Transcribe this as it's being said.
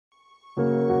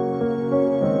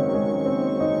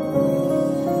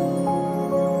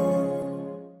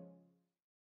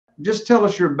just tell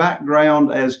us your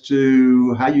background as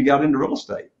to how you got into real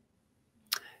estate.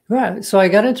 Right. So I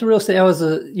got into real estate. I was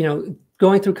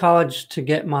going through college to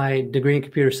get my degree in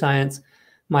computer science.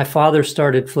 My father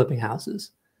started flipping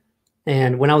houses.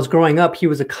 And when I was growing up, he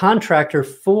was a contractor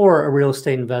for a real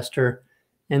estate investor.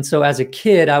 And so as a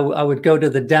kid, I would go to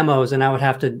the demos and I would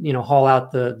have to, haul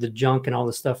out the junk and all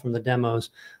the stuff from the demos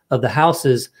of the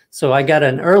houses. So I got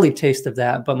an early taste of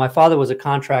that, but my father was a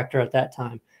contractor at that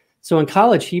time. So in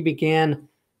college, he began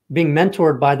being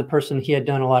mentored by the person he had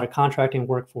done a lot of contracting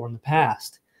work for in the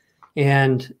past.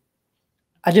 And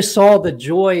I just saw the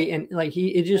joy, and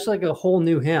it's just like a whole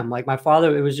new him. Like my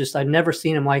father, it was just, I'd never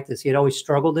seen him like this. He had always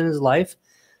struggled in his life.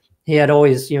 He had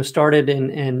always, started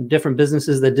in different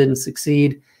businesses that didn't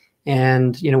succeed.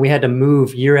 And, we had to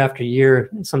move year after year,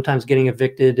 sometimes getting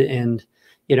evicted. And,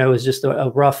 it was just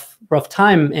a rough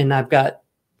time. And I've got,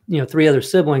 3 other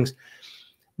siblings.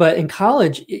 But in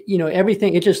college,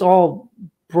 everything, it just all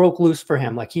broke loose for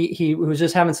him. Like he was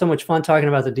just having so much fun talking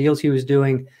about the deals he was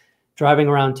doing, driving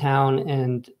around town.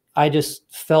 And I just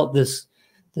felt the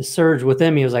surge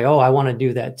within me. I was like, oh, I want to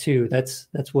do that too. That's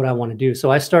what I want to do.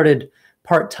 So I started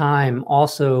part-time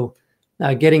also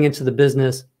getting into the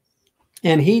business.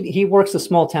 And he works the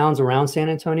small towns around San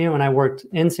Antonio, and I worked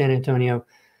in San Antonio.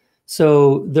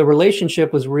 So the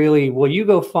relationship was really, well, you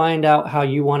go find out how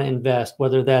you want to invest,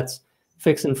 whether that's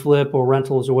fix and flip or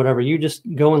rentals or whatever. You just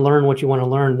go and learn what you want to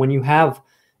learn. When you have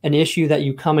an issue that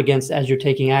you come against as you're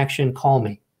taking action, call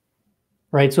me.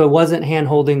 Right. So it wasn't hand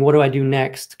holding, what do I do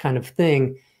next kind of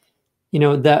thing.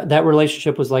 That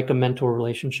relationship was like a mentor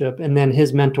relationship. And then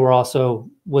his mentor also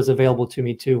was available to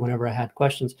me too, whenever I had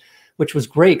questions, which was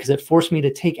great because it forced me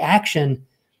to take action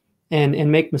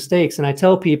and make mistakes. And I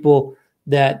tell people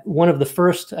that one of the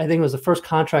first, I think it was the first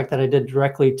contract that I did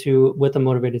directly with a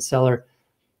motivated seller.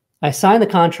 I signed the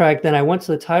contract, then I went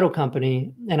to the title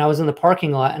company and I was in the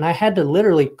parking lot and I had to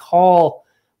literally call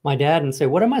my dad and say,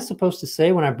 what am I supposed to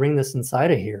say when I bring this inside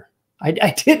of here? I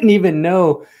didn't even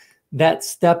know that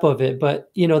step of it. But,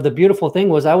 the beautiful thing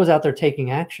was I was out there taking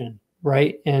action,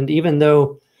 right? And even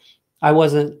though I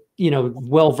wasn't,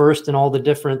 well-versed in all the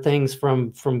different things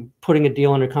from putting a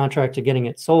deal under contract to getting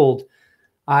it sold,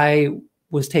 I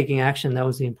was taking action. That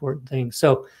was the important thing.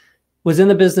 So was in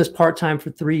the business part-time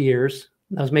for 3 years.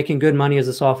 I was making good money as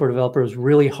a software developer. It was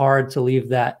really hard to leave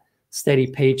that steady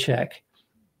paycheck.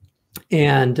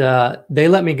 And they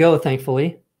let me go,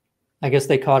 thankfully. I guess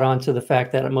they caught on to the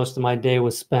fact that most of my day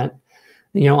was spent,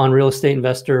 on real estate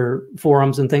investor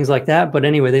forums and things like that. But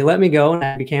anyway, they let me go and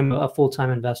I became a full-time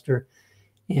investor.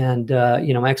 And,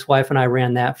 my ex-wife and I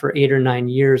ran that for 8 or 9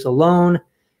 years alone.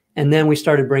 And then we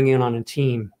started bringing on a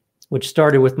team, which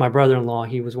started with my brother-in-law.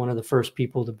 He was one of the first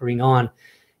people to bring on.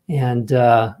 And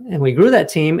we grew that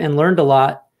team and learned a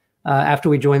lot after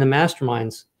we joined the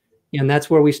masterminds. And that's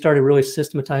where we started really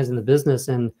systematizing the business.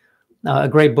 And a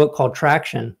great book called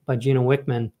Traction by Gino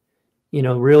Wickman,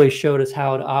 really showed us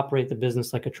how to operate the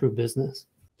business like a true business.